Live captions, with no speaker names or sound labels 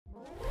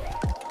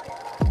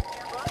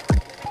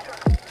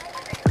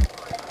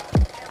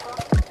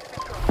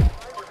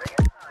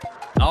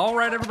All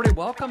right, everybody,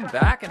 welcome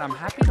back, and I'm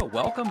happy to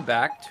welcome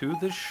back to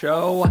the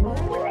show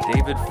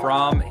David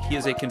Frum. He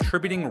is a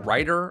contributing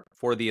writer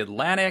for The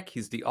Atlantic.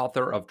 He's the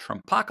author of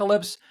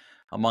Trumpocalypse,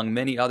 among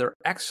many other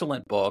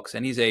excellent books,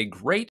 and he's a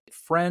great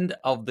friend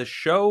of the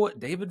show.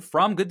 David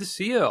Frum, good to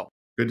see you.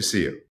 Good to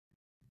see you.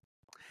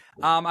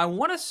 I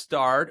want to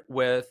start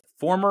with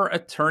former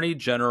Attorney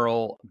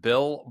General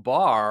Bill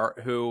Barr,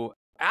 who,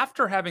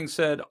 after having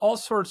said all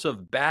sorts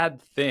of bad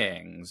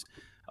things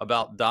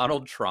about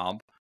Donald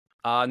Trump,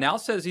 now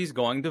says he's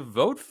going to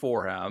vote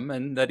for him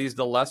and that he's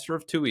the lesser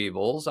of two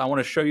evils. I want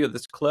to show you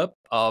this clip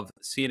of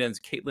CNN's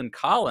Caitlin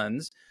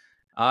Collins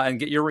and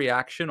get your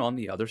reaction on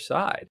the other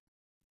side.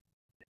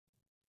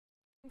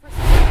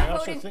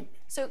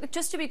 So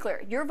just to be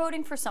clear, you're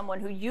voting for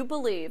someone who you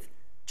believe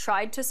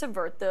tried to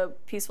subvert the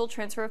peaceful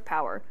transfer of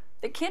power,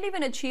 that can't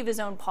even achieve his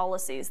own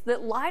policies,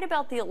 that lied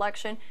about the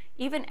election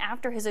even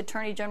after his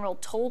attorney general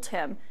told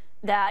him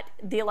that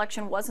the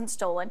election wasn't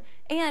stolen.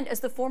 And as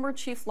the former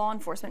chief law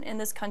enforcement in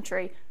this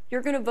country,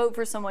 you're going to vote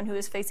for someone who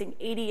is facing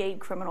 88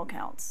 criminal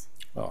counts.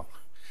 Well,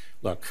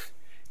 look,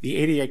 the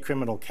 88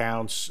 criminal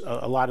counts,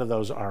 a lot of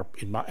those are,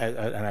 and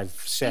I've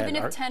said...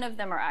 Even if 10 of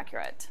them are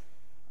accurate.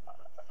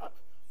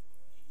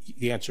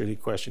 The answer to the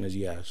question is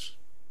yes.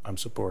 I'm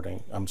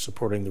supporting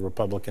the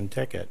Republican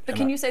ticket. But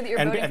can you say that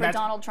you're voting for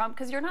Donald Trump?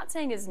 Because you're not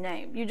saying his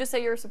name. You just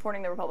say you're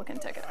supporting the Republican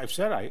ticket. I've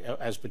said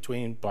as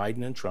between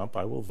Biden and Trump,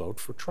 I will vote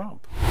for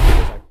Trump.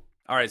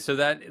 All right, so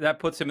that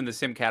puts him in the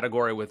same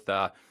category with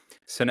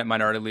Senate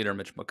Minority Leader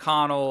Mitch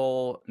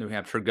McConnell, New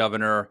Hampshire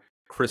Governor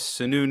Chris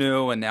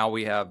Sununu, and now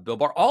we have Bill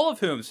Barr, all of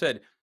whom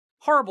said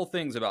horrible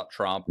things about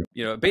Trump.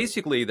 You know,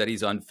 basically that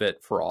he's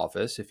unfit for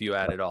office, if you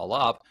add it all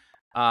up.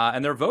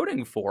 And they're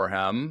voting for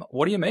him.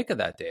 What do you make of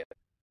that, David?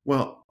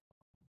 Well,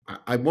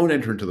 I won't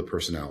enter into the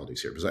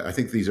personalities here because I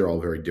think these are all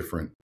very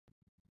different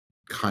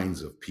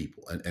kinds of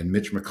people. And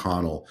Mitch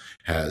McConnell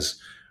has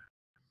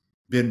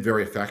been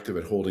very effective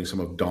at holding some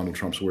of Donald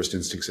Trump's worst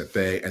instincts at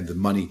bay, and the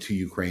money to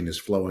Ukraine is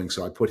flowing.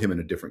 So I put him in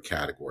a different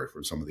category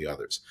from some of the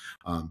others.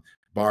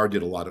 Barr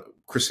did a lot of,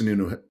 Chris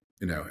Sununu,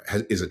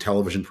 is a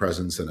television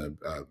presence and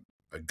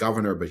a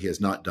governor, but he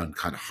has not done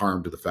kind of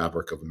harm to the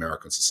fabric of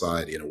American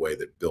society in a way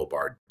that Bill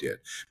Barr did.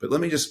 But let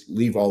me just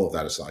leave all of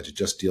that aside to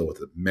just deal with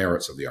the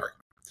merits of the argument.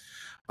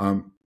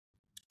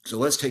 So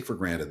let's take for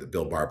granted that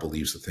Bill Barr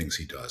believes the things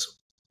he does.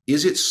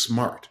 Is it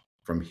smart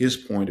from his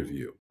point of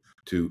view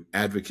to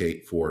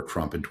advocate for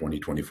Trump in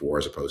 2024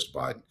 as opposed to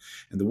Biden?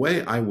 And the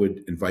way I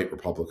would invite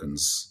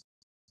Republicans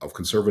of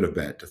conservative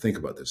bent to think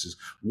about this is,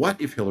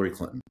 what if Hillary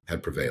Clinton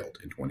had prevailed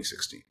in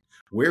 2016?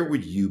 Where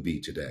would you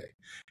be today?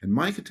 And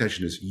my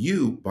contention is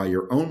you, by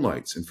your own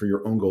lights and for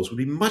your own goals, would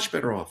be much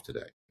better off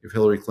today if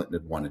Hillary Clinton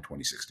had won in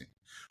 2016.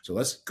 So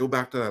let's go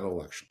back to that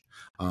election.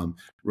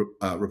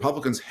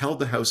 Republicans held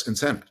the House and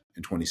Senate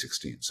in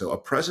 2016. So a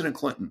President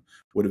Clinton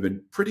would have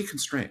been pretty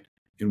constrained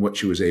in what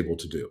she was able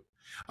to do.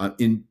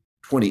 In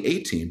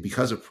 2018,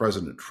 because of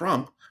President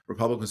Trump,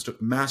 Republicans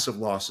took massive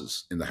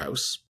losses in the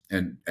House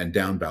and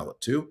down ballot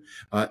too.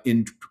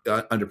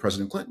 Under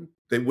President Clinton,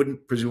 they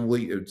wouldn't,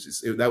 presumably,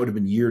 that would have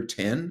been year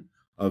 10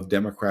 of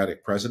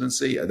Democratic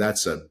presidency.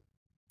 That's a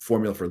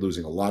formula for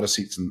losing a lot of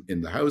seats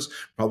in the House.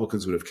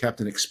 Republicans would have kept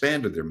and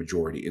expanded their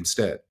majority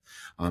instead.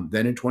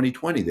 Then in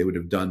 2020, they would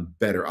have done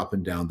better up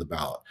and down the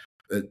ballot.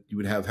 You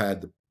would have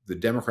had the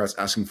Democrats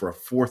asking for a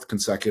fourth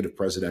consecutive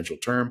presidential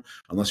term.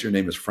 Unless your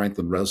name is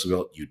Franklin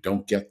Roosevelt, you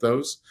don't get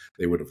those.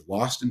 They would have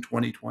lost in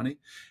 2020.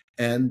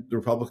 And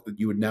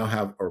you would now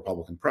have a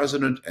Republican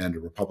president and a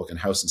Republican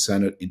House and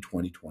Senate in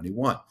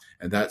 2021.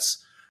 And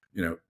that's,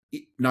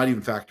 not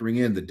even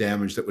factoring in the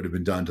damage that would have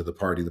been done to the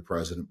party of the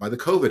president by the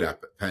COVID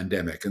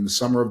pandemic and the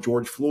summer of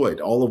George Floyd,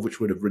 all of which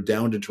would have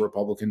redounded to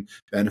Republican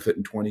benefit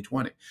in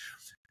 2020.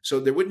 So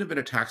there wouldn't have been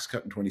a tax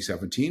cut in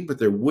 2017, but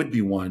there would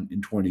be one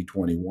in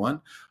 2021.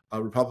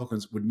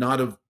 Republicans would not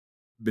have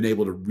been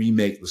able to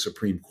remake the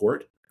Supreme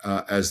Court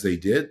as they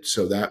did,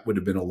 so that would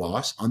have been a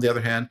loss. On the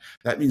other hand,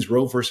 that means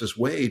Roe versus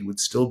Wade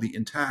would still be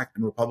intact,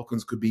 and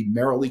Republicans could be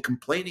merrily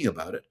complaining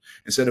about it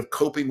instead of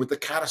coping with the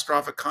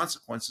catastrophic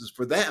consequences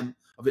for them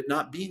of it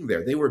not being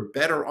there. They were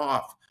better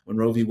off when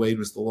Roe v. Wade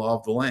was the law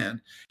of the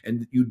land,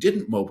 and you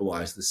didn't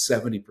mobilize the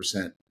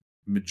 70%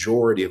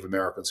 majority of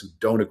Americans who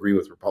don't agree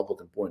with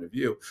Republican point of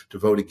view to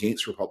vote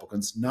against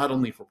Republicans, not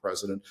only for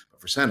president,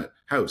 but for Senate,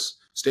 House,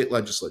 state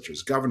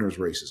legislatures, governors'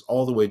 races,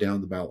 all the way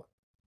down the ballot.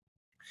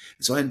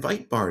 And so I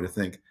invite Barr to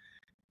think,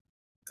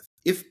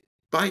 if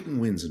Biden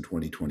wins in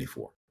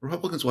 2024,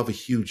 Republicans will have a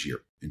huge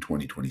year in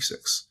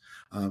 2026.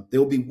 They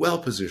will be well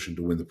positioned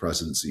to win the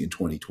presidency in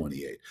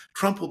 2028.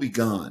 Trump will be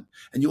gone,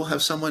 and you will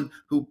have someone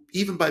who,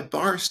 even by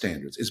Barr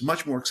standards, is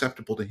much more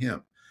acceptable to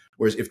him.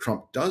 Whereas if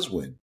Trump does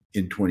win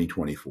in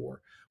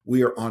 2024,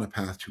 we are on a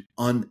path to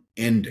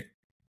unending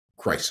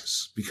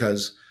crisis,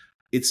 because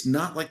it's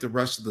not like the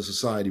rest of the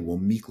society will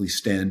meekly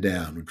stand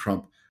down when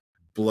Trump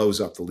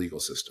blows up the legal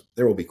system.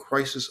 There will be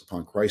crisis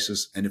upon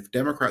crisis. And if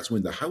Democrats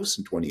win the House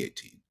in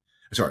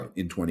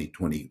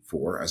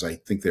 2024, as I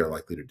think they're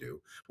likely to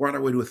do, we're on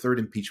our way to a third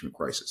impeachment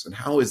crisis. And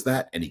how is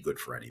that any good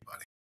for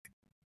anybody?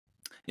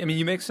 I mean,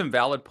 you make some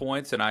valid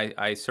points, and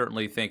I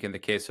certainly think in the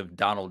case of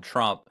Donald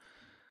Trump,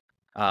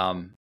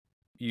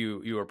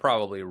 you are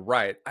probably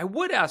right. I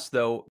would ask,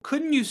 though,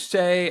 couldn't you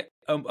say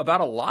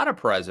about a lot of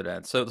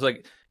presidents? So it's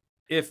like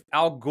if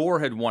Al Gore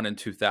had won in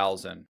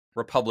 2000,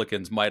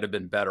 Republicans might have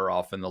been better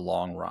off in the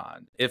long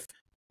run. If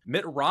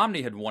Mitt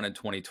Romney had won in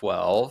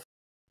 2012,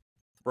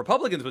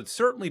 Republicans would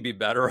certainly be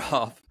better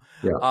off.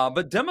 Yeah.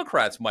 But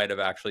Democrats might have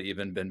actually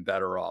even been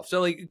better off.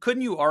 So, like,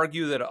 couldn't you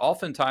argue that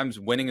oftentimes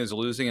winning is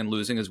losing and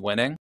losing is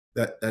winning?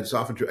 That's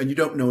often true. And you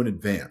don't know in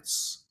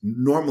advance.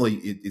 Normally,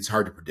 it's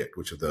hard to predict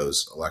which of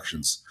those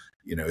elections,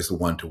 is the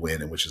one to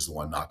win and which is the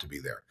one not to be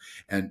there.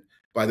 And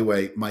by the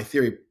way, my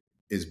theory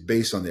is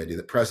based on the idea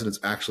that presidents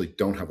actually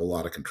don't have a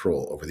lot of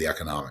control over the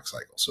economic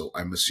cycle. So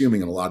I'm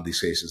assuming in a lot of these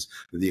cases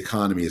that the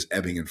economy is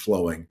ebbing and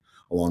flowing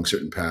along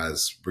certain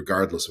paths,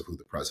 regardless of who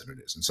the president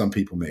is. And some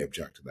people may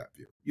object to that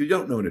view. You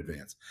don't know in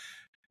advance.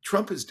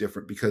 Trump is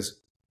different because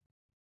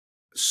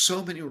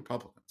so many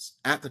Republicans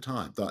at the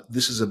time thought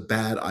this is a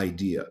bad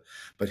idea,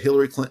 but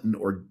Hillary Clinton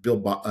or Joe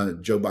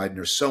Biden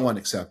are so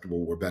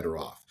unacceptable, we're better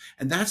off.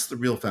 And that's the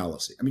real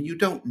fallacy. I mean, you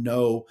don't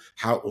know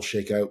how it will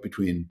shake out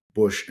between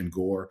Bush and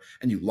Gore,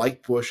 and you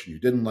like Bush and you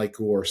didn't like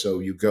Gore, so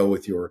you go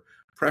with your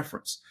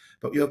preference.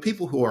 But you have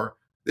people who are,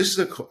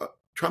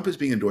 Trump is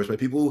being endorsed by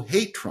people who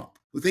hate Trump,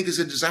 who think he's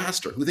a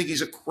disaster, who think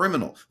he's a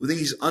criminal, who think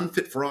he's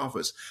unfit for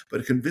office,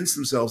 but convince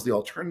themselves the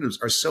alternatives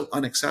are so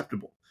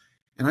unacceptable.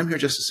 And I'm here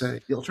just to say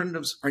the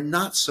alternatives are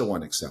not so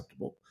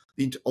unacceptable.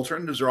 The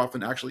alternatives are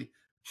often actually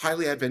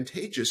highly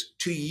advantageous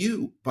to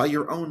you by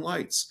your own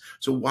lights.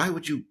 So why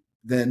would you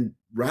then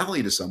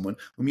rally to someone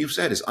whom you've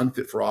said is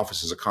unfit for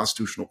office, is a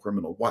constitutional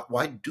criminal?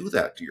 Why do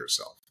that to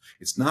yourself?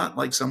 It's not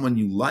like someone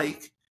you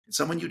like, it's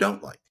someone you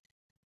don't like.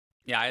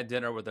 Yeah, I had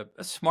dinner with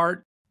a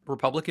smart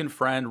Republican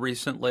friend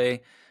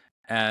recently,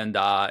 and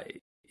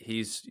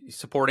he's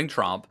supporting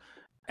Trump.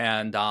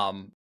 And, I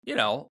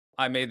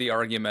made the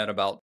argument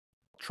about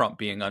Trump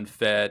being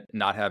unfit,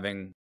 not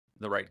having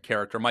the right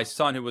character. My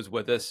son, who was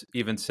with us,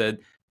 even said,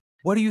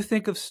 "What do you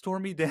think of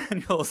Stormy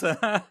Daniels?"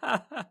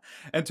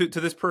 And to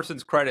this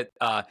person's credit,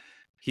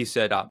 he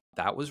said,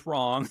 "That was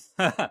wrong."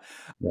 Yeah.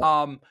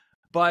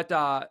 But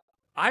I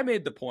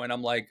made the point.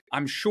 I'm like,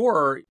 I'm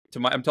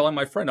telling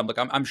my friend,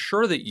 I'm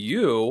sure that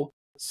you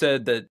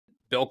said that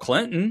Bill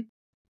Clinton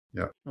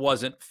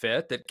wasn't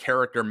fit, that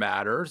character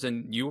matters,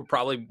 and you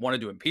probably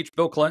wanted to impeach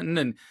Bill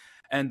Clinton,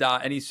 and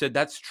he said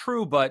that's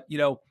true, but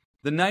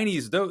the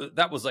 90s, though,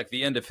 that was like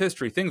the end of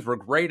history. Things were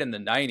great in the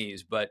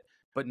 90s, but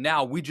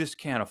now we just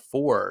can't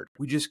afford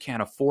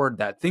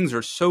that. Things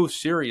are so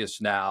serious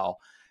now.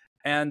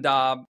 And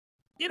we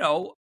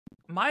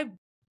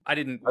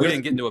didn't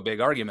get into a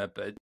big argument,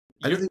 but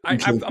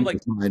I'm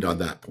like mind on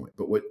that point.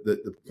 But what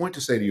the point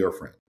to say to your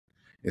friend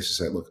is to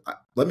say, look,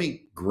 let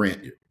me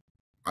grant you,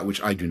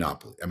 which I do not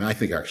believe. I mean, I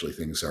think actually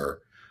things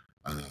are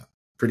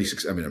pretty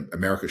successful. I mean,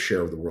 America's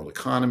share of the world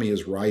economy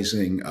is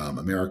rising. Not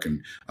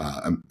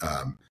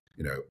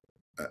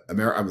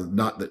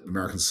that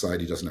American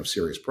society doesn't have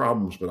serious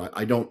problems, but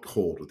I don't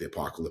hold with the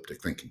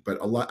apocalyptic thinking. But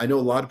I know a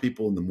lot of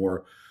people in the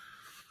more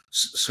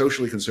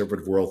socially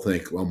conservative world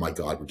think, oh my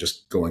God, we're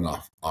just going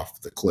off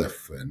the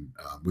cliff, and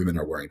women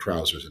are wearing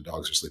trousers and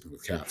dogs are sleeping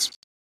with cats.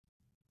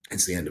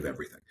 It's the end of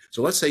everything.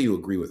 So let's say you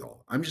agree with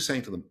all. I'm just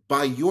saying to them,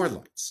 by your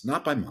lights,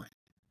 not by mine,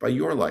 by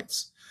your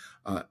lights,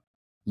 a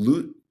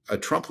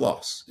Trump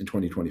loss in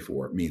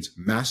 2024 means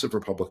massive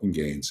Republican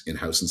gains in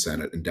House and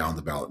Senate and down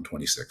the ballot in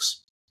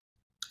 26.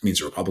 It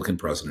means a Republican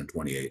president in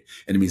 28,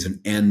 and it means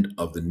an end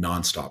of the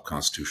nonstop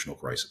constitutional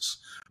crisis.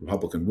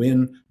 Republican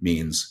win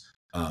means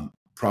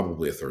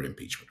probably a third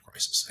impeachment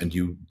crisis. And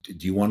do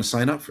you want to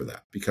sign up for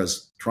that?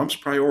 Because Trump's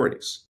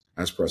priorities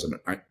as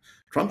president,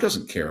 Trump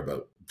doesn't care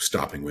about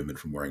stopping women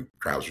from wearing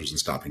trousers and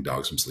stopping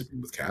dogs from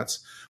sleeping with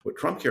cats. What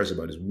Trump cares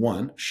about is,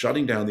 one,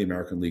 shutting down the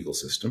American legal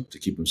system to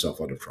keep himself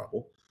out of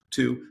trouble.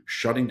 Two,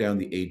 shutting down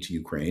the aid to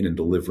Ukraine and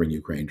delivering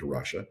Ukraine to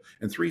Russia.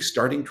 And three,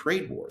 starting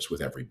trade wars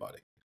with everybody.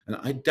 And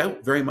I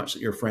doubt very much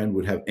that your friend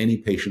would have any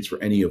patience for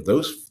any of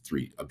those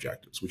three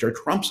objectives, which are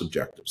Trump's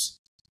objectives.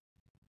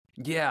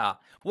 Yeah.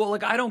 Well,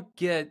 I don't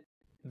get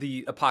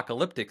the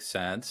apocalyptic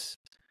sense.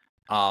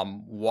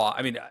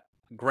 Granted,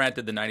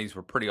 the 90s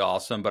were pretty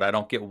awesome, but I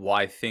don't get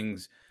why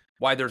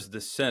there's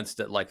this sense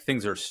that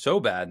things are so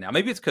bad now.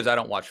 Maybe it's because I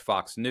don't watch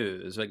Fox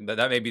News.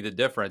 That may be the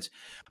difference.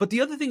 But the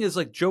other thing is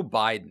Joe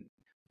Biden.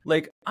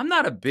 I'm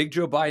not a big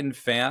Joe Biden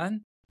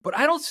fan, but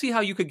I don't see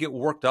how you could get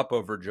worked up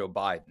over Joe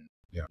Biden.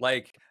 Yeah.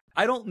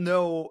 I don't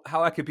know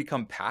how I could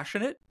become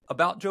passionate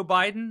about Joe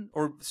Biden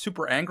or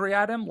super angry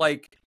at him.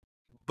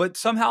 But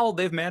somehow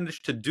they've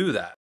managed to do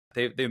that.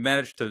 They've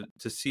managed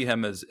to see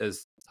him as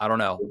I don't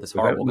know, this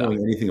horrible guy. Without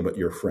knowing anything about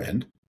your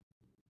friend,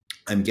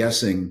 I'm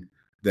guessing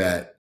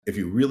that if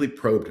you really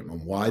probed him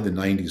on why the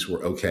 90s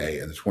were okay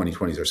and the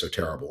 2020s are so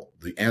terrible,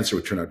 the answer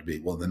would turn out to be,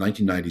 well, in the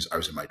 1990s, I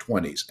was in my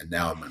 20s, and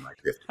now I'm in my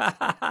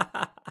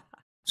 50s.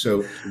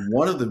 So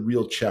one of the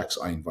real checks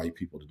I invite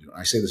people to do, and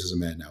I say this as a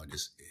man now in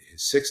his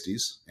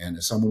 60s and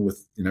as someone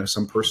with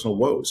some personal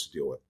woes to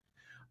deal with,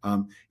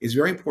 is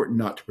very important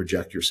not to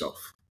project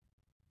yourself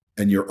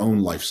and your own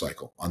life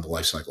cycle on the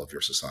life cycle of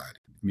your society.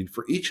 I mean,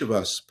 for each of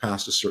us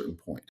past a certain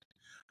point,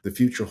 the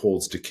future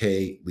holds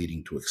decay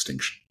leading to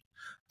extinction.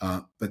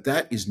 But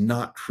that is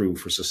not true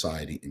for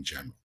society in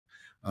general.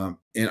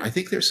 And I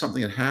think there's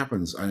something that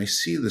happens, and I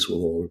see this with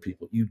older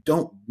people. You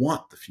don't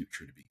want the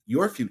future to be,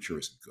 your future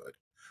isn't good.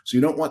 So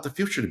you don't want the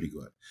future to be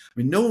good. I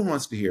mean, no one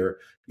wants to hear,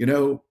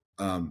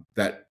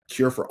 that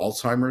cure for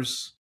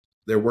Alzheimer's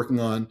they're working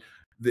on,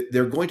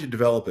 they're going to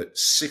develop it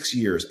 6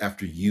 years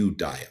after you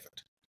die of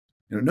it.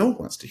 No one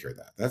wants to hear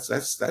that.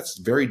 That's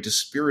very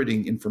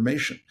dispiriting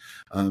information.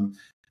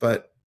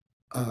 But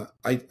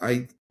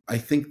I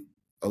think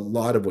a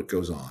lot of what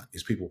goes on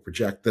is people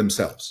project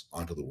themselves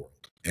onto the world.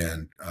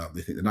 And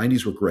they think the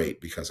 90s were great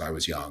because I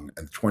was young,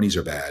 and the 20s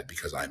are bad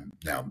because I'm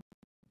now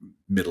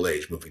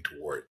middle-aged, moving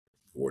toward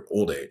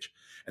old age.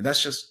 And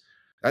that's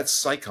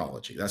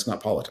psychology. That's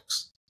not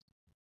politics.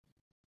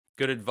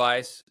 Good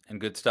advice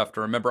and good stuff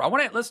to remember.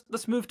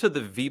 Let's move to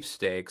the Veep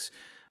stakes.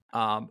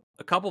 A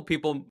couple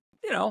people,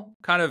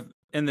 kind of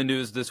in the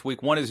news this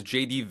week. One is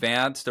J.D.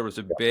 Vance. There was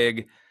a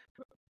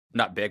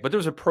not big, but there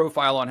was a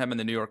profile on him in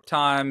the New York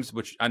Times,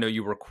 which I know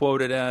you were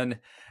quoted in.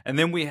 And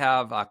then we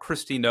have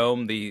Kristi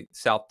Noem, the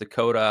South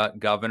Dakota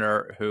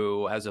governor,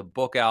 who has a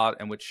book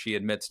out in which she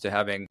admits to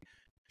having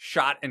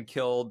shot and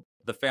killed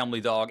the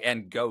family dog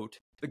and goat.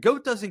 The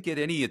goat doesn't get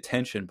any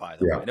attention, by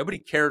the way. Nobody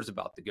cares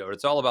about the goat.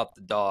 It's all about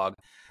the dog.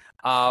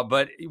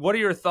 But what are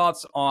your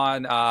thoughts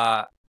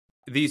on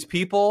these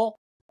people,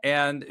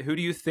 and who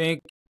do you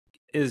think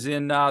is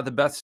in the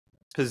best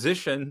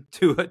position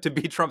to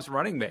be Trump's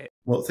running mate?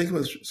 Well, think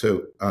about this.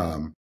 So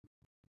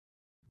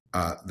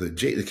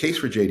the case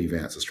for J.D.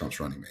 Vance as Trump's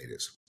running mate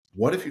is,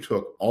 what if you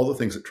took all the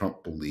things that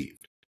Trump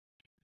believed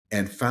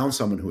and found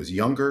someone who is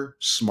younger,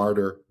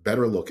 smarter,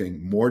 better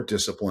looking, more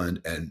disciplined,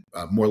 and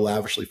more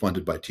lavishly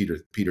funded by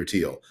Peter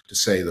Thiel to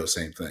say those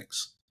same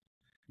things?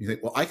 You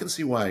think, well, I can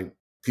see why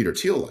Peter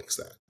Thiel likes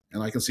that,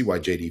 and I can see why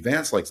J.D.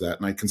 Vance likes that,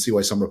 and I can see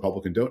why some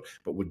Republican don't.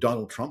 But would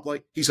Donald Trump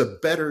like? He's a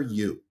better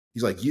you.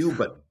 He's like you,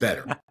 but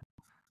better.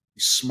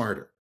 He's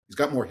smarter. He's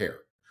got more hair.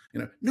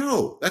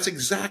 No, that's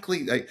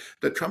exactly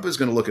that. Trump is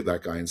going to look at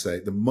that guy and say,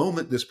 the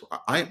moment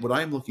what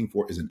I'm looking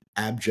for is an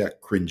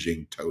abject,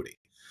 cringing toady.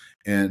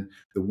 And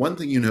the one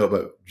thing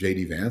about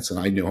J.D. Vance, and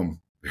I know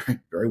him very,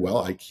 very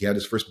well, he had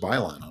his first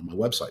byline on my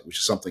website, which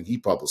is something he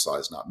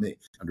publicized, not me,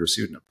 under a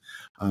pseudonym.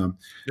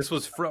 This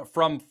was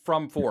from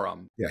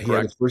Frum. Yeah, he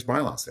had his first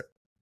bylines there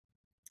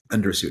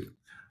under a pseudonym.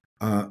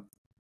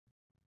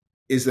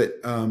 Is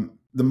that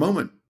the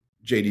moment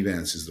J.D.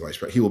 Vance is the vice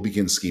president, he will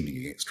begin scheming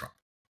against Trump.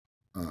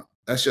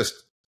 That's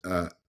just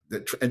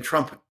and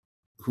Trump,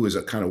 who is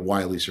a kind of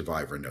wily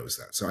survivor, knows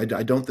that. So I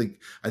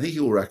think he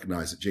will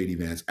recognize that J.D.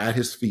 Vance at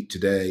his feet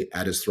today,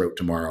 at his throat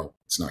tomorrow,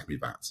 it's not going to be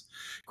Vance.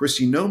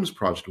 Kristi Noem's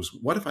project was,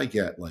 what if I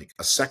get like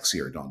a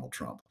sexier Donald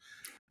Trump,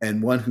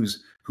 and one who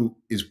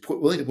is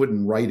willing to put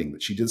in writing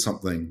that she did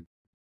something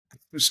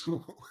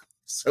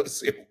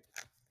sociopath.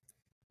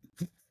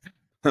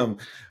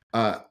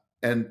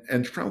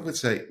 And Trump would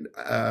say,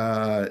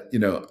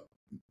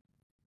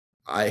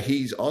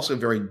 he's also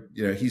very,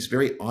 he's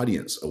very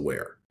audience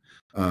aware,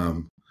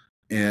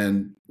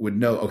 and would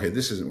know, okay,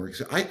 this isn't working.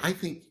 So I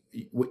think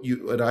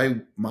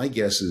my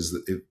guess is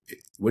that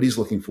what he's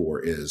looking for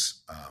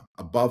is,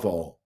 above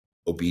all,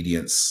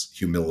 obedience,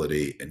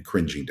 humility, and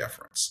cringing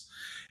deference.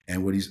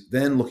 And what he's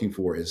then looking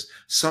for is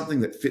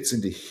something that fits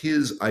into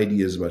his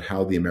ideas about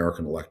how the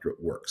American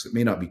electorate works. It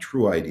may not be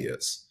true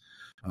ideas,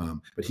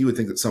 but he would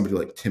think that somebody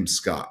like Tim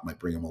Scott might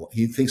bring him along.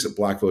 He thinks that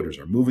black voters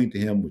are moving to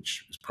him,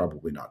 which is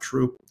probably not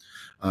true.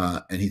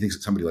 And he thinks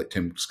that somebody like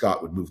Tim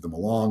Scott would move them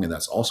along, and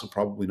that's also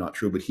probably not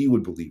true, but he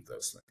would believe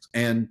those things.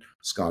 And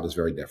Scott is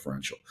very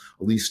deferential.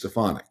 Elise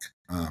Stefanik,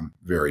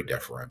 very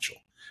deferential.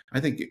 I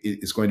think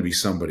it's going to be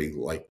somebody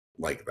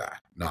like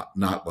that,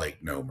 not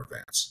like Noem or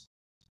Vance.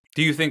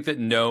 Do you think that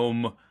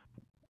Noem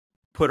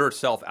put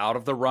herself out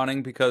of the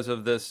running because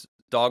of this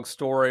dog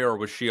story, or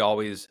was she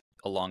always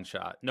a long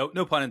shot? No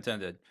pun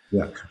intended.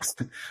 Yeah.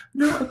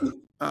 No,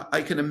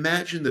 I can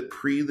imagine that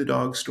pre the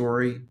dog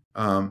story,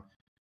 and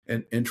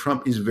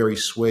Trump is very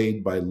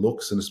swayed by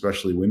looks, and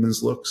especially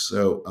women's looks.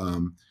 So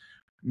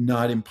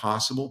not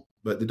impossible,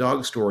 but the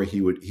dog story,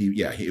 it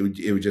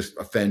would just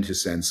offend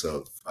his sense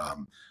of,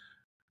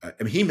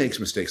 he makes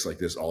mistakes like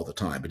this all the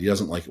time, but he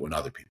doesn't like it when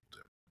other people do.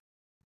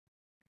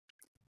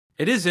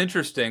 It is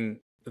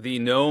interesting. The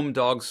Noem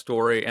dog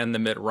story and the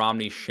Mitt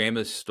Romney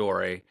Seamus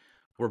story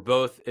were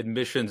both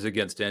admissions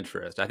against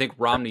interest. I think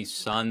Romney's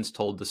sons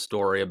told the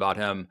story about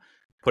him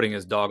putting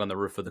his dog on the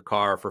roof of the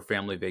car for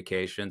family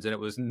vacations. And it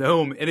was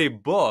Noem in a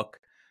book.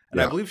 And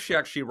I believe she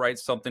actually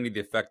writes something to the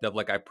effect of,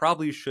 like, I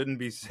probably shouldn't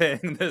be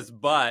saying this,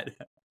 but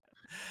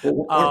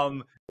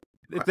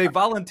if they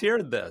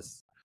volunteered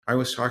this. I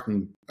was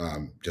talking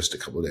just a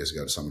couple of days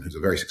ago to someone who's a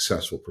very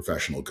successful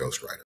professional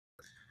ghostwriter.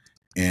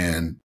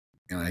 And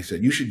I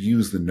said, you should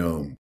use the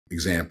Noem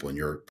example in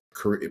your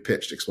career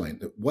pitch to explain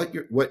that what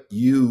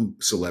you,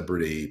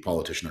 celebrity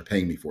politician, are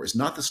paying me for is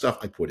not the stuff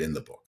I put in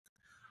the book,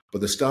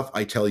 but the stuff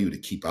I tell you to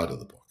keep out of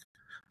the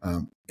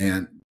book.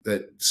 And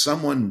that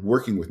someone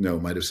working with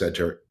Noem might have said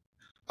to her,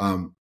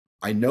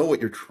 I know what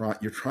you're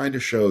trying to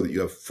show, that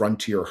you have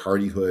frontier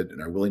hardihood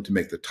and are willing to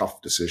make the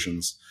tough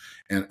decisions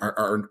and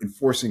are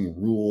enforcing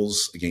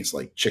rules against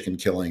like chicken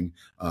killing,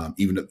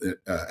 even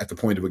at the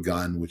point of a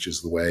gun, which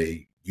is the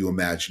way you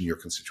imagine your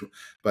constituent.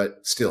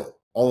 But still,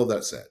 all of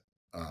that said,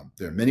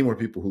 there are many more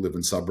people who live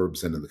in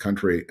suburbs than in the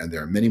country, and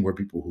there are many more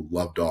people who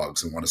love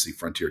dogs and want to see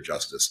frontier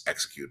justice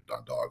executed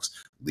on dogs.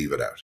 Leave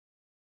it out.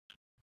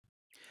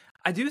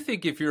 I do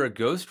think if you're a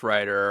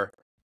ghostwriter,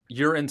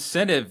 your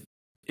incentive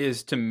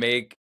is to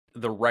make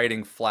the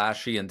writing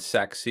flashy and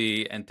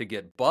sexy and to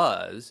get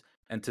buzz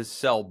and to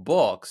sell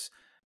books.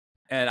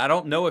 And I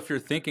don't know if you're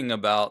thinking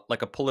about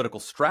like a political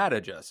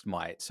strategist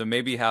might. So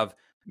maybe have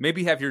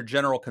your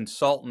general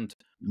consultant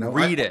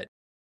read it.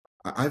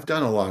 I've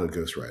done a lot of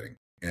ghostwriting,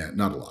 and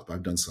not a lot, but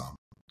I've done some.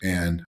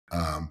 And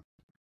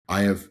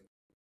I have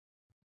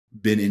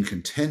been in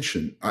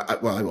contention.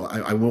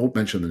 I won't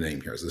mention the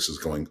name here, as this is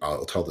going.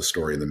 I'll tell the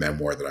story in the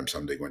memoir that I'm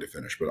someday going to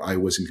finish. But I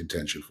was in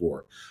contention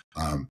for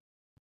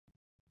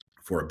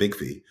a big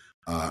fee,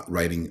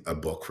 writing a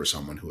book for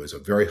someone who is a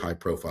very high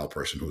profile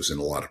person who is in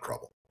a lot of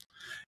trouble.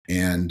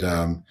 And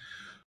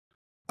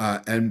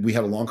we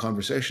had a long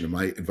conversation. And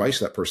my advice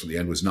to that person at the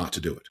end was not to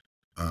do it,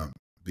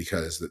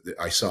 because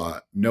I saw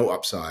no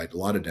upside, a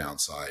lot of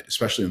downside,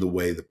 especially in the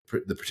way the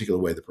particular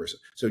way the person.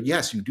 So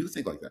yes, you do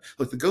think like that.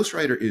 Look, the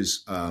ghostwriter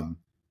is,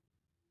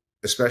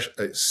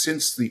 especially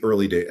since the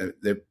early days,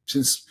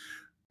 since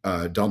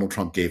Donald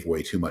Trump gave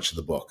away too much of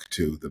the book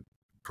to the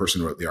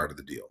person who wrote The Art of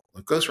the Deal.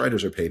 Like,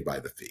 ghostwriters are paid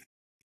by the fee.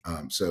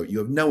 So you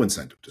have no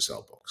incentive to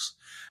sell books.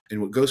 And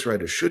what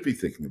ghostwriters should be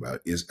thinking about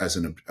is,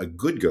 a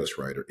good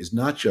ghostwriter is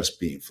not just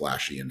being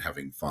flashy and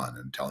having fun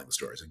and telling the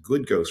stories. A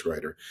good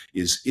ghostwriter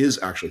is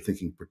actually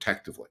thinking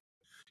protectively.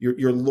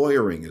 You're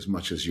lawyering as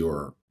much as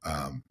you're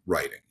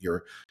writing.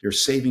 You're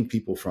saving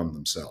people from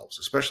themselves,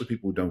 especially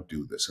people who don't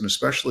do this. And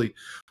especially,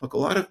 look, a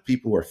lot of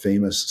people who are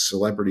famous,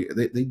 celebrity,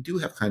 they do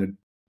have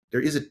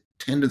there is a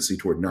tendency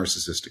toward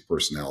narcissistic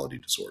personality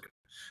disorder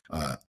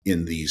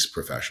in these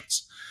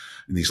professions,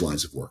 in these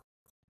lines of work.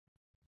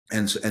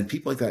 And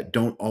people like that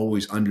don't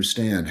always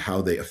understand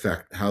how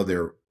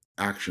their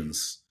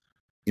actions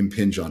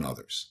impinge on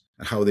others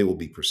and how they will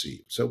be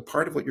perceived. So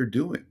part of what you're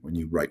doing when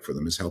you write for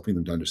them is helping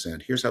them to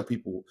understand, here's how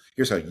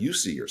you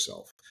see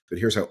yourself, but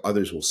here's how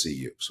others will see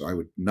you. So I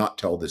would not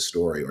tell this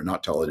story or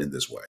not tell it in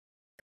this way.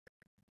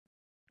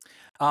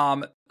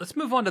 Let's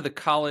move on to the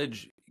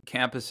college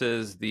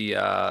campuses,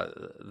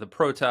 the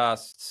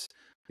protests,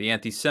 the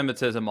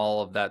anti-Semitism,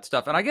 all of that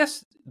stuff. And I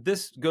guess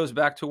this goes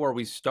back to where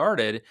we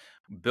started.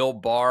 Bill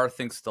Barr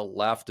thinks the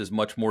left is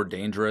much more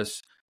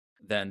dangerous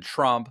than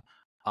Trump.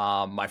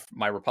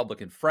 My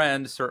Republican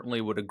friend certainly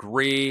would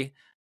agree.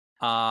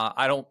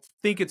 I don't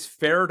think it's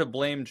fair to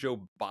blame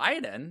Joe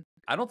Biden.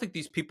 I don't think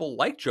these people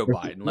like Joe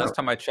Biden. Last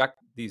time I checked,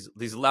 these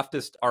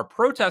leftists are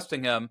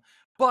protesting him.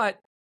 But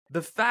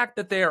the fact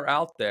that they are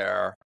out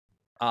there,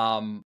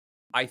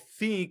 I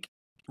think,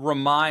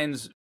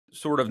 reminds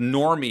sort of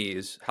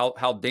normies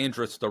how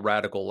dangerous the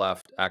radical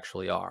left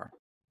actually are.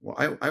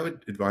 Well, I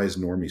would advise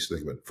normies to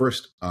think about it.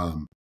 First,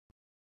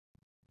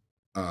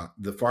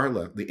 the far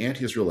left, the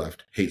anti-Israel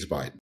left, hates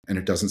Biden, and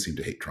it doesn't seem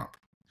to hate Trump.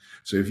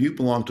 So if you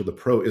belong to the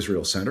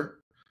pro-Israel center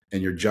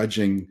and you're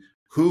judging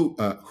who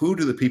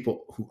do the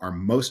people who are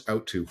most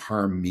out to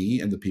harm me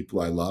and the people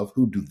I love,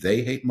 who do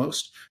they hate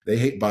most? They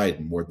hate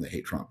Biden more than they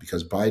hate Trump,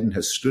 because Biden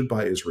has stood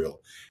by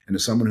Israel. And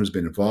as someone who's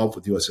been involved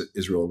with the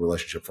U.S.-Israel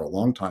relationship for a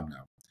long time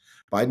now,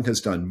 Biden has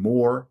done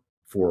more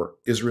for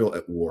Israel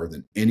at war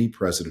than any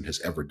president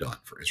has ever done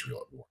for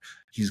Israel at war.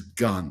 He's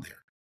gone there.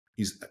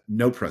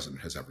 No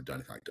president has ever done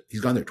anything like that.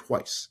 He's gone there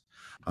twice.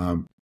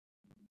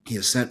 He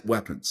has sent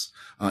weapons.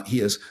 He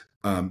has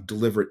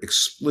delivered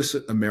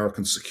explicit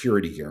American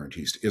security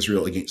guarantees to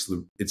Israel against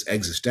its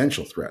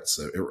existential threats.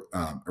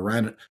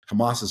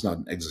 Hamas is not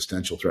an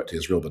existential threat to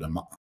Israel, but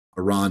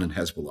Iran and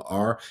Hezbollah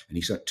are, and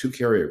he sent 2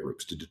 carrier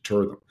groups to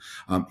deter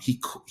them.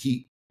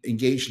 He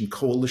engaged in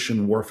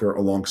coalition warfare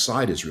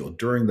alongside Israel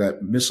during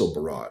that missile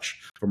barrage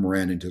from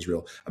Iran into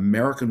Israel.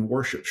 American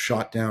warships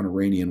shot down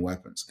Iranian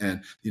weapons. And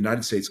the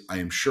United States, I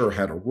am sure,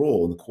 had a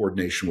role in the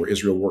coordination where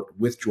Israel worked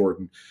with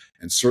Jordan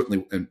and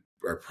certainly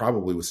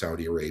probably with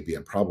Saudi Arabia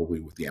and probably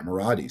with the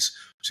Emiratis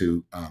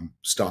to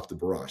stop the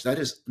barrage.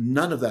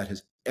 None of that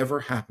has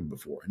ever happened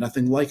before.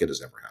 Nothing like it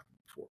has ever happened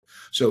before.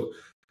 So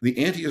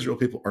the anti-Israel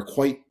people are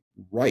quite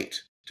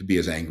right to be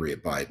as angry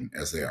at Biden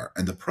as they are.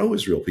 And the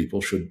pro-Israel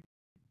people should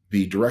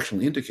be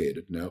directionally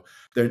indicated. No,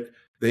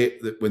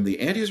 when the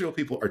anti-Israel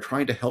people are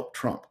trying to help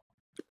Trump,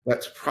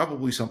 that's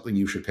probably something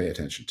you should pay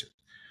attention to.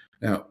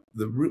 Now,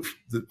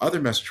 the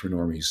other message for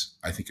normies,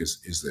 I think,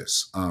 is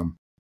this.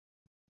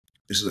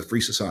 This is a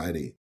free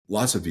society,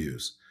 lots of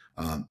views,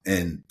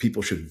 and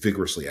people should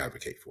vigorously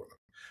advocate for them.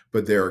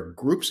 But there are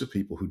groups of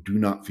people who do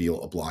not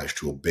feel obliged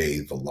to obey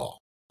the law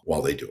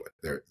while they do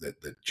it.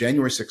 The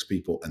January 6th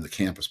people and the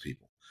campus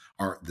people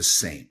are the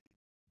same.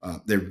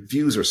 Their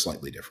views are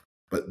slightly different,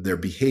 but their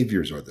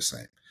behaviors are the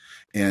same.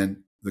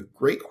 And the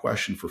great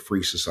question for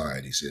free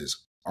societies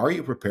is, are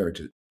you prepared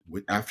to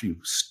after you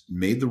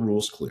made the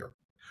rules clear,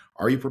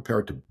 are you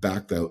prepared to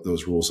back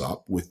those rules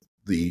up with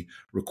the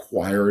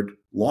required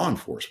law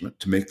enforcement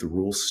to make the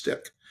rules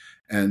stick?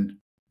 And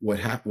what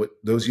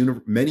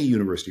many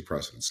university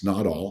presidents,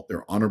 not all, there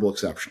are honorable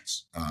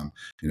exceptions.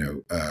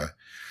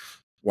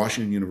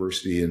 Washington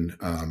University in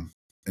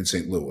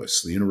St.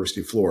 Louis, the University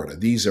of Florida,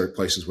 these are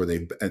places where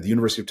the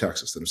University of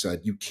Texas that have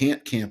said, you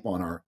can't camp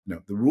on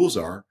the rules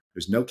are,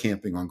 there's no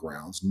camping on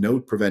grounds, no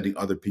preventing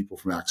other people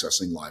from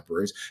accessing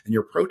libraries, and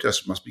your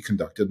protest must be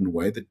conducted in a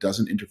way that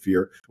doesn't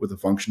interfere with the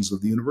functions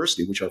of the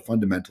university, which are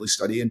fundamentally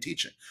study and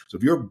teaching. So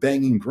if you're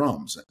banging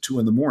drums at 2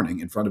 a.m.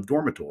 in front of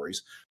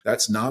dormitories,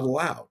 that's not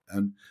allowed.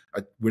 And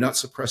we're not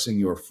suppressing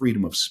your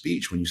freedom of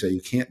speech when you say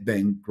you can't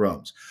bang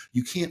drums.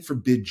 You can't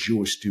forbid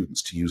Jewish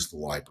students to use the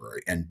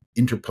library and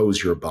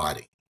interpose your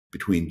body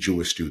between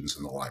Jewish students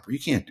and the library.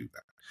 You can't do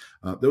that.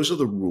 Those are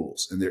the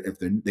rules. And if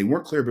they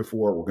weren't clear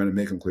before, we're going to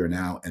make them clear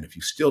now. And if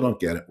you still don't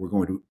get it, we're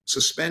going to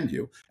suspend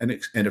you and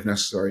if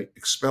necessary,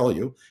 expel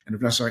you, and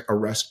if necessary,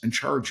 arrest and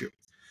charge you.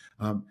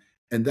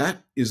 And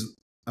that is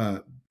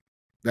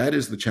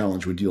the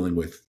challenge we're dealing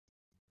with.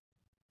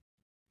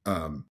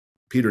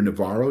 Peter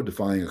Navarro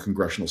defying a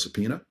congressional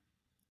subpoena,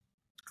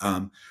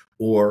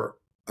 or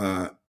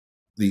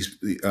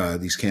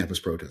these campus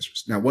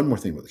protesters. Now, one more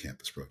thing about the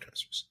campus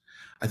protesters.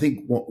 I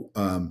think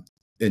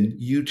and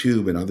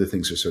YouTube and other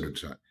things are sort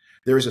of,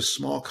 there is a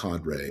small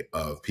cadre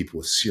of people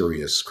with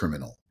serious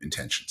criminal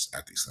intentions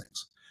at these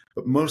things.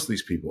 But most of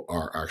these people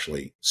are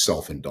actually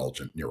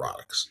self-indulgent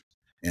neurotics.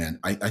 And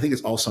I think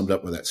it's all summed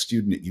up with that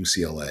student at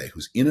UCLA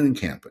who's in an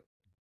encampment,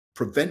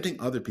 preventing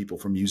other people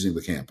from using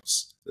the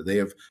campus that they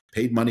have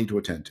paid money to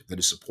attend to, that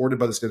is supported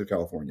by the state of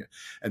California,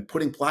 and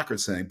putting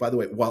placards saying, by the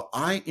way, while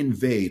I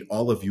invade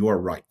all of your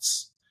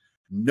rights,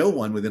 no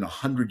one within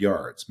 100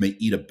 yards may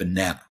eat a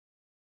banana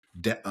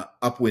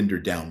upwind or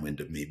downwind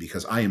of me,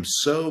 because I am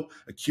so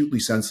acutely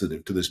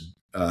sensitive to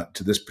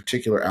this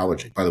particular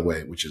allergy, by the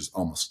way, which is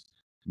almost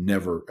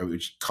never,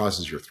 which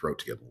causes your throat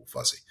to get a little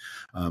fuzzy.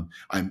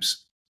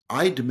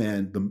 I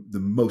demand the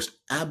most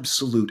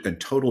absolute and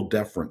total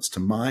deference to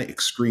my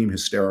extreme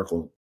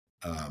hysterical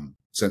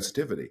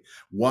sensitivity,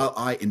 while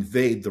I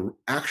invade the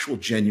actual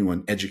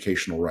genuine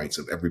educational rights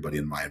of everybody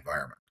in my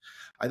environment.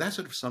 That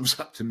sort of sums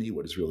up to me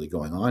what is really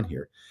going on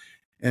here.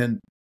 And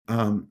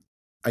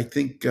I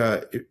think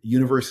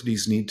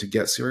universities need to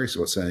get serious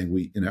about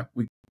saying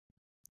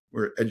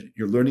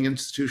you're learning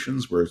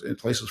institutions, we're in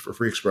places for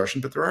free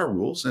expression, but there are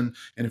rules, and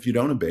if you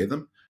don't obey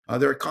them,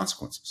 there are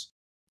consequences.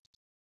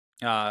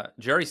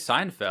 Jerry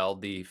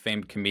Seinfeld, the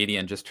famed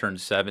comedian, just turned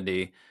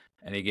 70,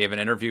 and he gave an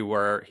interview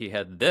where he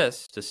had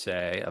this to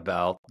say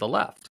about the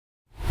left.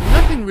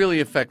 Nothing really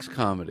affects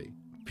comedy.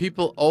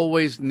 People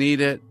always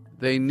need it.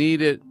 They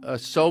need it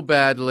so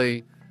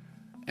badly,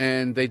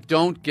 and they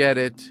don't get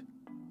it.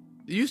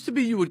 It used to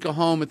be you would go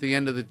home at the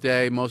end of the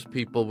day, most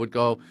people would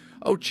go,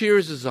 oh,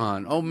 Cheers is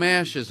on, oh,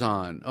 MASH is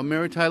on, oh,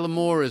 Mary Tyler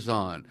Moore is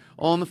on,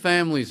 All in the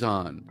Family's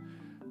on.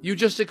 You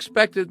just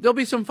expected, there'll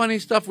be some funny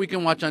stuff we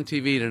can watch on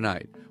TV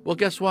tonight. Well,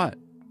 guess what?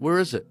 Where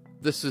is it?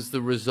 This is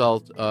the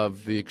result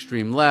of the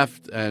extreme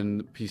left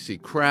and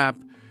PC crap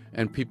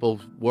and people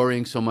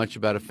worrying so much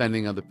about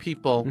offending other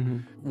people. Mm-hmm.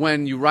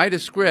 When you write a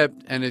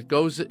script and it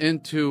goes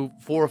into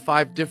 4 or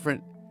 5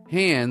 different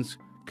hands,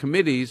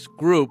 committees,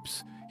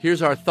 groups,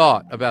 here's our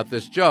thought about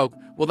this joke,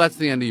 well, that's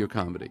the end of your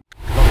comedy.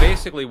 Well,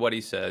 basically what he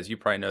says, you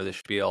probably know the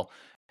spiel,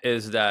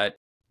 is that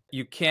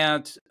you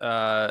can't,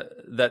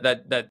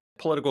 that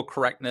political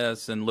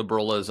correctness and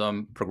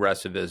liberalism,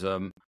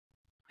 progressivism,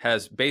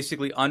 has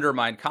basically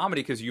undermined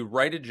comedy, because you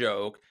write a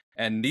joke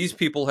and these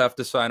people have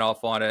to sign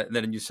off on it, and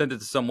then you send it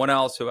to someone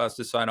else who has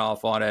to sign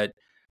off on it.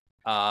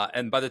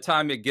 And by the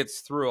time it gets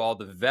through all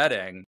the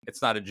vetting,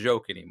 it's not a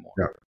joke anymore.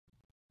 Yeah.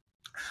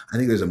 I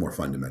think there's a more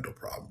fundamental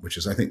problem, which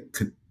is, I think,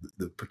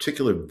 the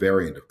particular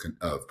variant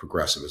of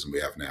progressivism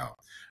we have now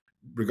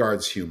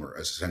regards humor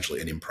as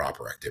essentially an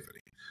improper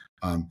activity.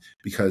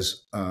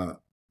 Because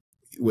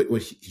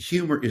what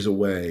humor is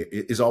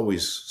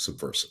always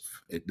subversive.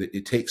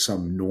 It takes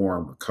some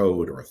norm or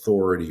code or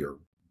authority or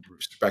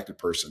respected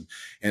person,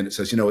 and it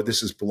says, you know what,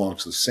 this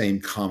belongs to the same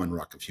common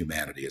ruck of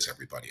humanity as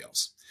everybody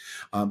else.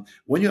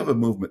 When you have a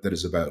movement that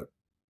is about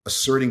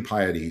asserting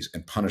pieties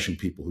and punishing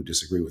people who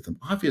disagree with them,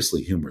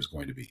 obviously humor is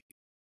going to be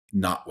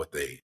not what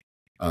they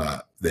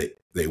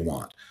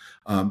want.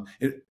 And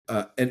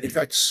in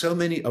fact, so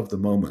many of the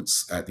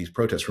moments at these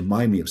protests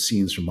remind me of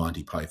scenes from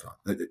Monty Python.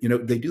 You know,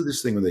 they do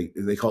this thing where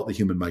they call it the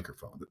human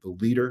microphone, that the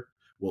leader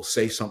will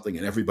say something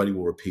and everybody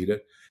will repeat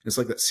it. And it's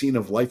like that scene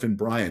of Life in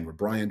Brian, where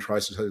Brian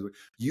tries to say,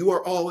 you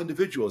are all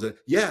individuals. And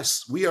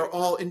yes, we are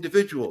all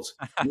individuals.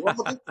 You're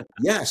all different.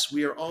 Yes,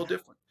 we are all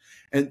different.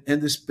 And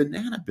this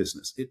banana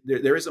business,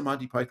 there is a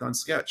Monty Python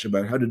sketch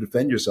about how to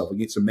defend yourself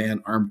against a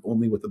man armed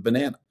only with a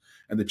banana.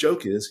 And the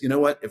joke is, you know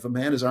what? If a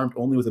man is armed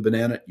only with a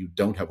banana, you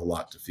don't have a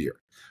lot to fear.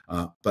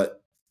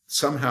 But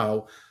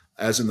somehow,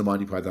 as in the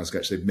Monty Python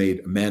sketch, they've made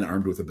a man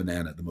armed with a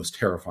banana the most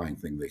terrifying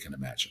thing they can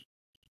imagine.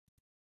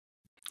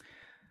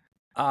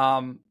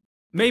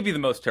 maybe the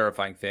most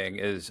terrifying thing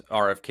is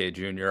RFK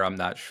Jr. I'm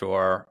not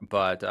sure.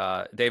 But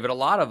David, a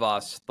lot of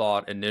us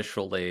thought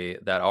initially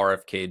that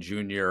RFK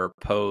Jr.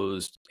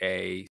 posed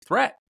a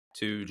threat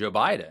to Joe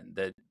Biden,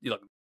 that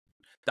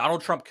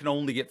Donald Trump can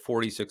only get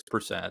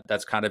 46%.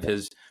 That's kind of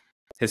his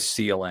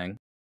ceiling.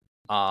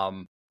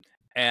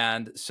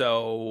 And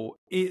so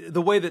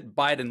the way that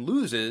Biden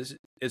loses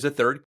is a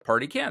third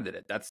party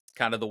candidate. That's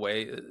kind of the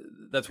way,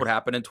 that's what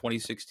happened in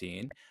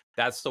 2016.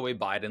 That's the way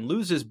Biden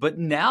loses. But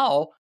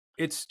now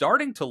it's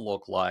starting to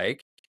look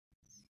like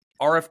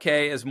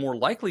RFK is more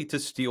likely to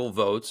steal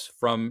votes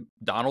from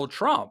Donald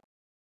Trump.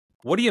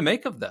 What do you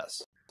make of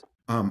this?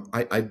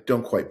 I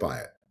don't quite buy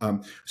it.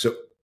 So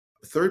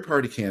third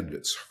party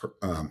candidates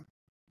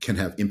can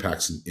have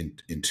impacts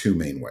in two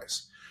main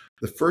ways.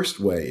 The first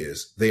way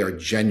is they are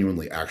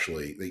genuinely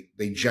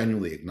they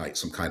genuinely ignite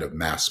some kind of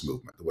mass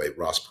movement, the way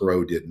Ross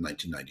Perot did in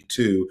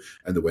 1992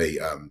 and the way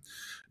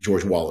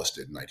George Wallace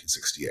did in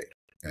 1968.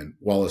 And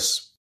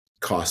Wallace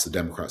cost the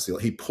Democrats,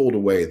 he pulled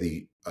away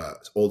the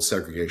old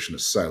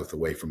segregationist South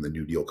away from the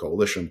New Deal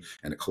coalition,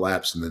 and it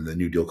collapsed, and then the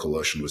New Deal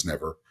coalition was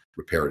never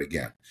repaired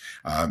again.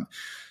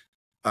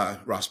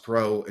 Ross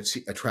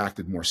Perot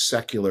attracted more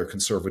secular,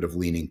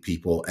 conservative-leaning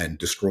people and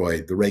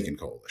destroyed the Reagan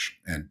coalition,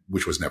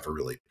 which was never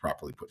really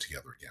properly put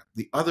together again.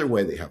 The other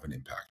way they have an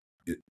impact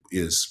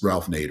is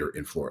Ralph Nader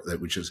in Florida,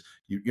 which is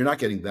you're not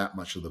getting that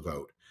much of the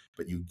vote,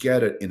 but you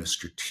get it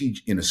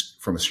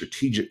from a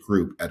strategic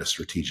group at a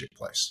strategic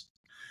place.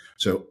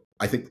 So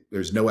I think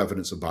there's no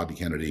evidence of Bobby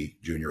Kennedy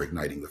Jr.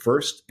 igniting the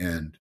first,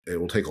 and it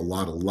will take a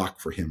lot of luck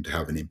for him to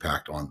have an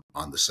impact on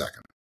the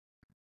second.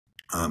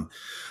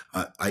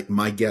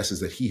 My guess is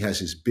that he has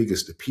his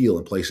biggest appeal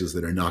in places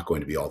that are not going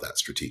to be all that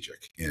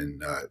strategic in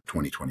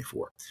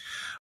 2024.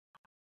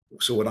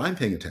 So what I'm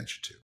paying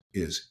attention to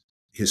is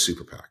his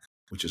super PAC,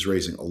 which is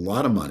raising a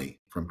lot of money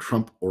from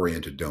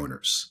Trump-oriented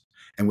donors,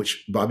 and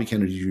which Bobby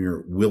Kennedy Jr.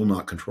 will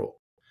not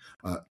control,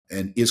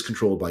 and is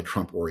controlled by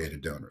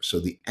Trump-oriented donors. So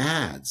the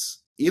ads,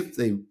 if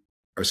they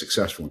are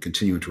successful in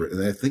continuing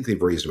to, I think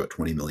they've raised about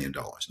 $20 million.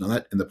 Now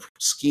that in the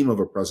scheme of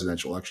a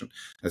presidential election,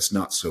 that's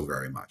not so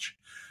very much.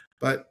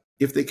 But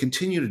if they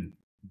continue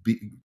to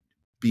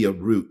be a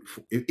route,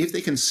 if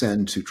they can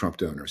send to Trump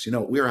donors,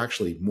 we're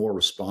actually more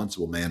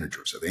responsible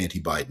managers of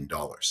anti-Biden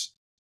dollars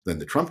than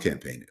the Trump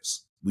campaign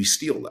is. We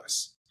steal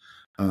less.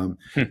 And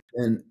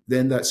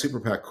then that super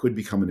PAC could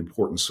become an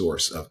important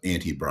source of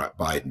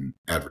anti-Biden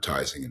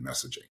advertising and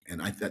messaging.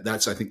 And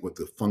that's, I think, what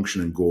the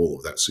function and goal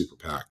of that super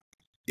PAC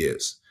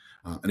is.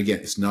 And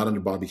again, it's not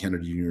under Bobby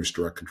Kennedy Jr.'s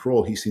direct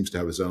control. He seems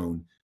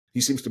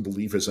to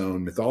believe his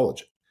own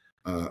mythology.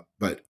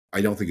 But I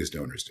don't think his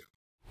donors do.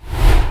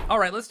 All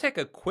right, let's take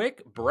a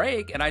quick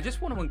break. And I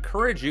just want to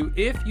encourage you,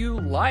 if you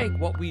like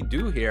what we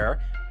do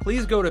here,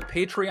 please go to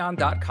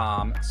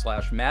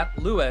patreon.com/Matt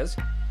Lewis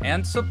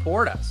and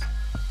support us.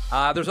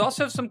 There's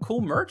also some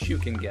cool merch you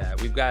can get.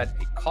 We've got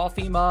a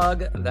coffee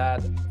mug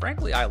that,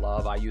 frankly, I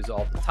love. I use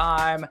all the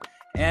time.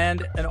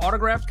 And an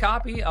autographed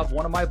copy of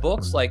one of my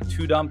books, like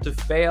Too Dumb to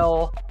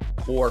Fail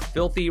or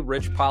Filthy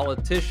Rich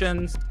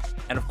Politicians.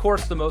 And of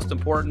course, the most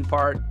important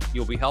part,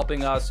 you'll be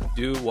helping us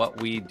do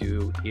what we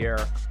do here.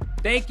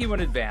 Thank you in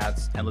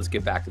advance, and let's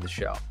get back to the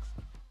show.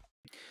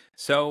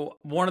 So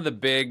one of the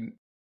big,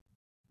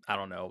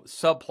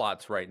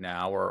 subplots right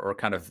now, or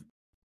kind of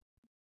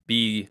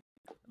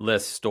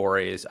B-list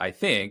stories, I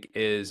think,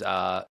 is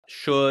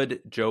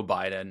should Joe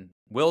Biden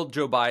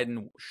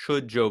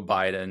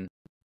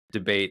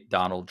debate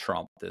Donald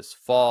Trump this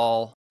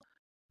fall?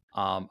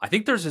 I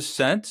think there's a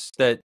sense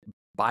that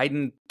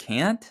Biden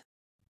can't,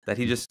 that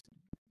he just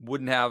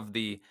wouldn't have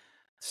the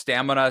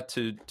stamina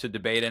to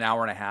debate an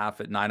hour and a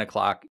half at 9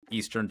 o'clock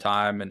Eastern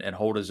time and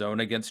hold his own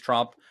against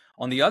Trump.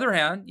 On the other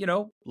hand,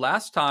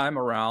 last time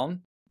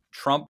around,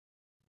 Trump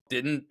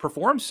didn't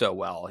perform so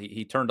well.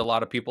 He turned a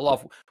lot of people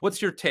off.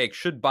 What's your take?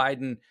 Should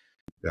Biden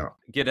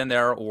get in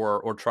there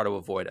or try to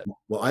avoid it?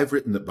 Well, I've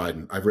written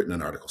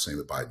an article saying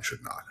that Biden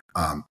should not.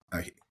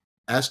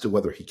 As to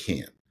whether he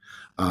can,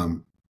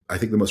 I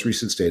think the most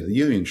recent State of the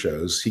Union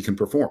shows he can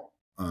perform.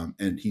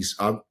 And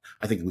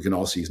I think we can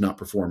all see he's not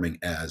performing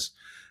as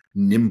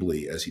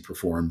nimbly as he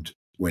performed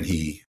when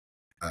he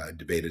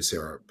debated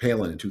Sarah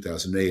Palin in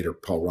 2008 or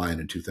Paul Ryan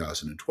in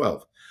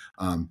 2012.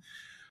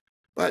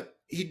 But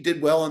he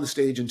did well on the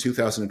stage in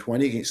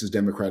 2020 against his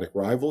Democratic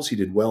rivals. He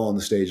did well on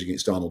the stage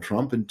against Donald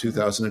Trump in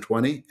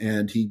 2020.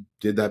 And he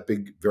did that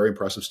big, very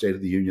impressive State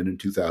of the Union in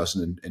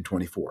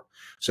 2024.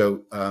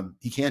 So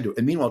he can do it.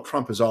 And meanwhile,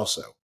 Trump is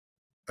also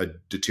a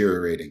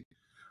deteriorating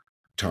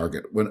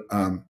target.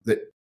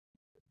 That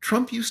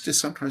Trump used to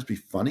sometimes be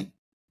funny.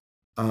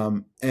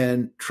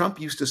 And Trump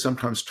used to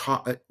sometimes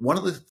talk. When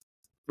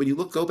you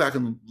go back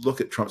and look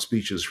at Trump's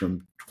speeches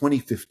from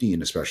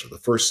 2015, especially the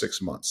first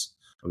 6 months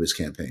of his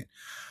campaign,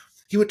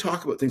 he would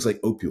talk about things like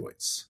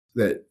opioids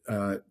that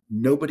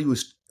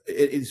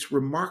it's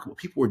remarkable.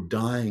 People were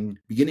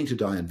beginning to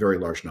die in very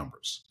large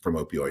numbers from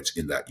opioids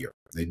in that year.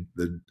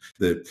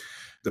 The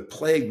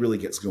plague really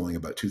gets going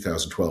about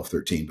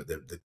 2012-13, but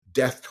the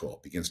death toll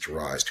begins to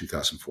rise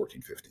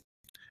 2014-15.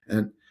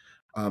 And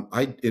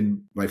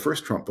In my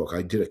first Trump book,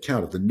 I did a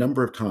count of the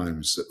number of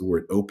times that the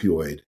word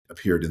opioid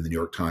appeared in the New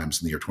York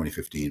Times in the year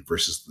 2015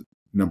 versus the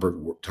number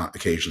of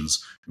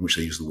occasions in which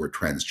they used the word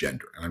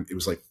transgender. And it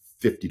was like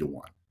 50 to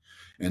 1.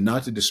 And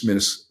not to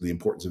dismiss the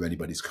importance of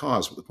anybody's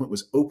cause, but the point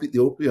was the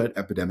opioid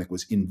epidemic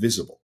was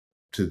invisible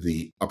to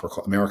the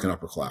American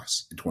upper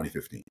class in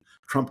 2015.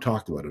 Trump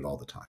talked about it all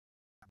the time.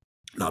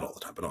 Not all the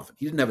time, but often.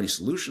 He didn't have any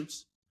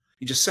solutions.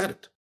 He just said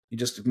it. He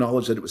just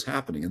acknowledged that it was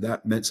happening, and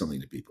that meant something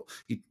to people.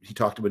 He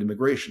talked about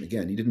immigration.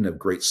 Again, he didn't have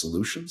great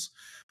solutions,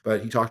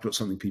 but he talked about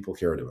something people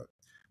cared about.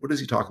 What does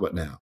he talk about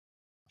now?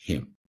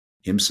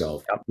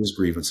 Himself, his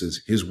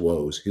grievances, his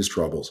woes, his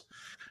troubles.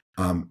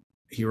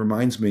 He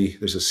reminds me,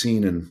 there's a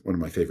scene in one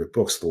of my favorite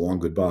books, The Long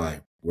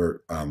Goodbye,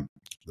 where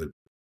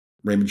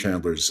Raymond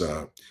Chandler's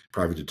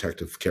private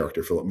detective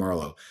character, Philip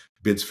Marlowe,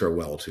 bids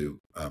farewell to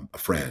a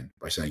friend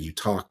by saying, "You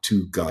talk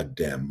too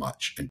goddamn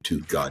much, and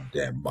too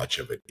goddamn much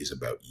of it is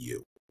about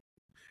you."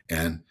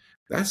 And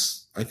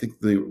that's, I think,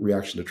 the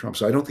reaction to Trump.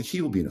 So I don't think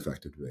he will be an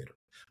effective debater.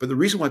 But the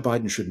reason why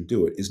Biden shouldn't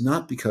do it is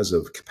not because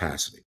of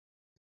capacity.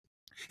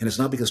 And it's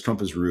not because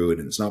Trump is rude,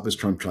 and it's not because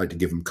Trump tried to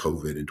give him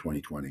COVID in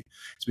 2020.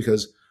 It's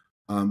because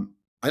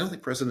I don't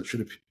think presidents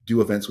should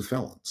do events with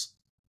felons.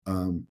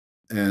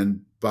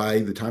 And by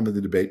the time of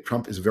the debate,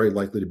 Trump is very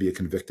likely to be a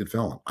convicted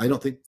felon. I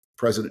don't think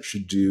presidents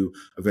should do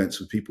events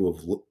with people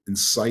who have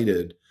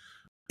incited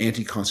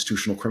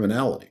anti-constitutional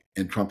criminality.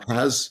 And Trump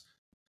has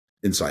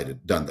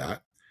done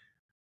that.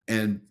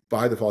 And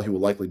by the fall, he will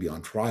likely be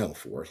on trial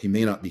for it. He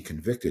may not be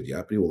convicted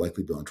yet, but he will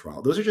likely be on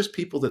trial. Those are just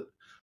people that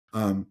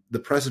the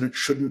president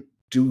shouldn't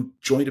do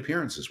joint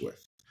appearances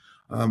with.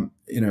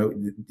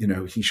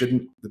 He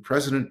shouldn't, the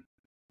president,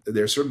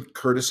 there are certain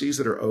courtesies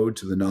that are owed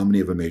to the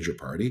nominee of a major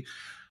party.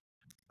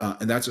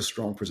 And that's a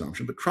strong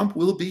presumption. But Trump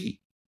will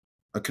be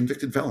a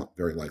convicted felon,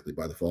 very likely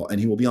by the fall, and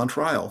he will be on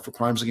trial for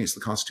crimes against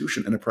the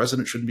Constitution, and a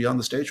president shouldn't be on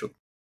the stage with him.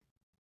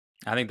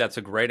 I think that's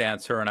a great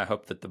answer, and I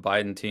hope that the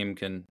Biden team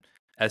can,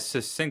 as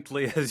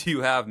succinctly as you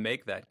have,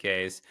 make that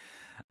case.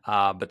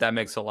 But that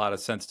makes a lot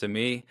of sense to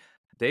me.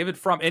 David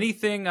Frum,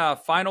 anything,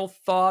 final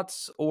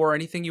thoughts or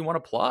anything you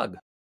want to plug?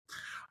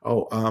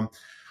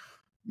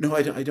 No,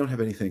 I don't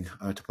have anything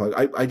to plug.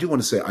 I do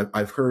want to say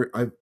I've heard,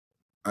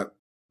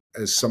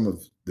 as some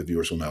of the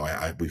viewers will know,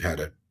 we've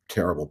had a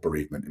terrible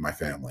bereavement in my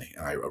family,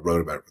 and I wrote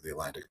about it for The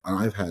Atlantic. And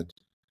I've had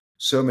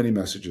so many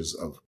messages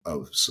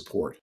of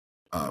support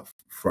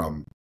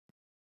from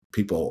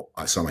people,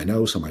 some I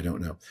know, some I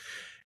don't know.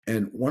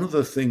 And one of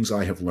the things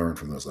I have learned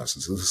from those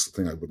lessons, and this is the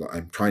thing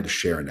I'm trying to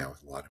share now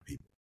with a lot of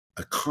people,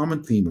 a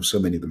common theme of so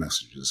many of the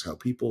messages is how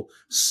people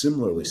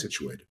similarly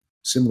situated,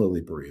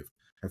 similarly bereaved,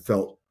 have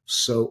felt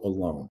so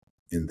alone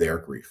in their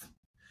grief.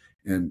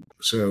 And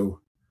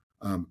so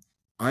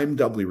I'm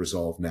doubly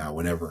resolved now,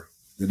 whenever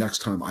the next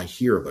time I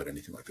hear about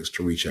anything like this,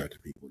 to reach out to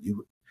people.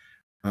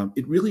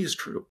 It really is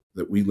true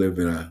that we live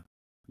in a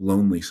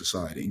lonely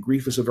society, and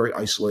grief is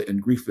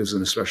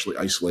an especially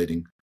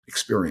isolating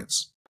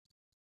experience.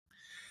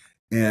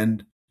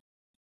 And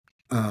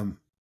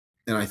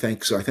I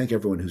thank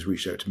everyone who's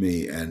reached out to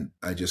me, and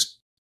I just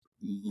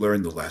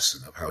learned the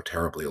lesson of how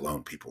terribly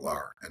alone people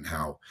are, and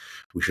how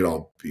we should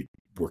all be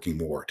working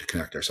more to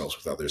connect ourselves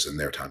with others in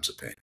their times of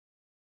pain.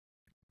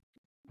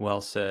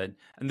 Well said.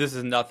 And this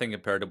is nothing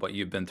compared to what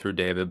you've been through,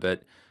 David,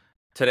 but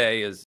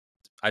I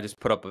just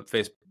put up a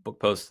Facebook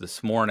post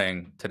this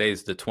morning.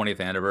 Today's the 20th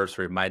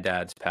anniversary of my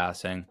dad's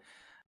passing.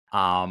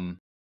 And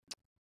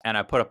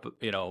I put up,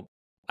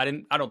 I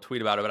don't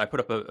tweet about it, but I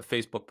put up a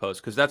Facebook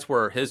post because that's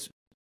where his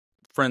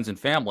friends and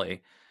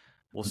family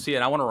will see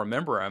it. I want to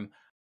remember him.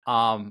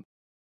 And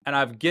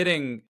I'm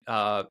getting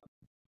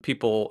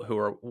people who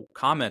are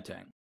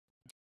commenting,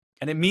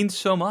 and it means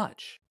so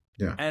much.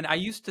 Yeah. And I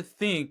used to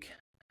think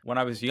when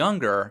I was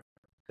younger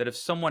that if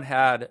someone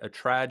had a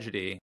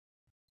tragedy,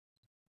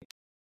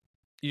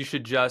 you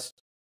should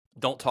just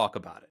don't talk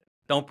about it.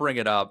 Don't bring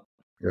it up.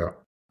 Yeah.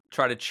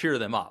 Try to cheer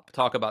them up.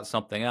 Talk about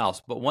something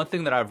else. But one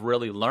thing that I've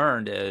really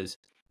learned is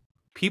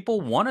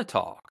people want to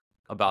talk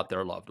about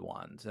their loved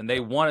ones, and they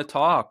want to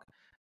talk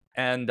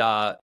and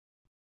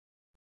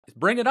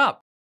bring it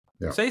up.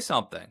 Yeah. Say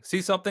something.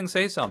 See something,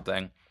 say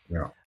something.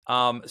 Yeah.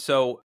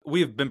 So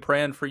we've been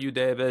praying for you,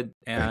 David,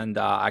 and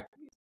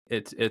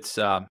it's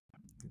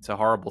a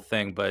horrible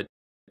thing, but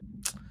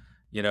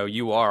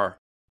you are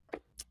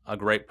a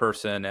great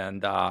person,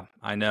 and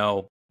I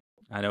know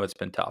it's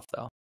been tough,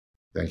 though.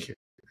 Thank you.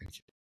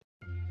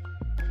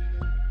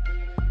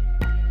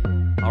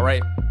 All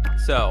right,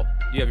 so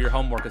you have your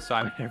homework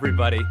assignment,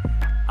 everybody.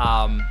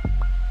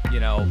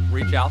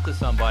 Reach out to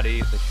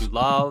somebody that you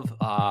love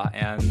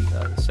and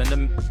send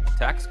them a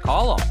text,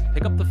 call them,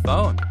 pick up the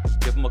phone,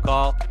 give them a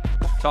call,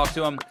 talk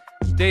to them.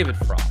 David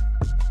Frum,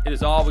 it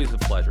is always a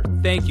pleasure.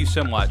 Thank you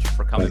so much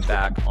for coming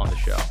back on the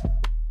show.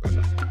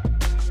 Bye-bye.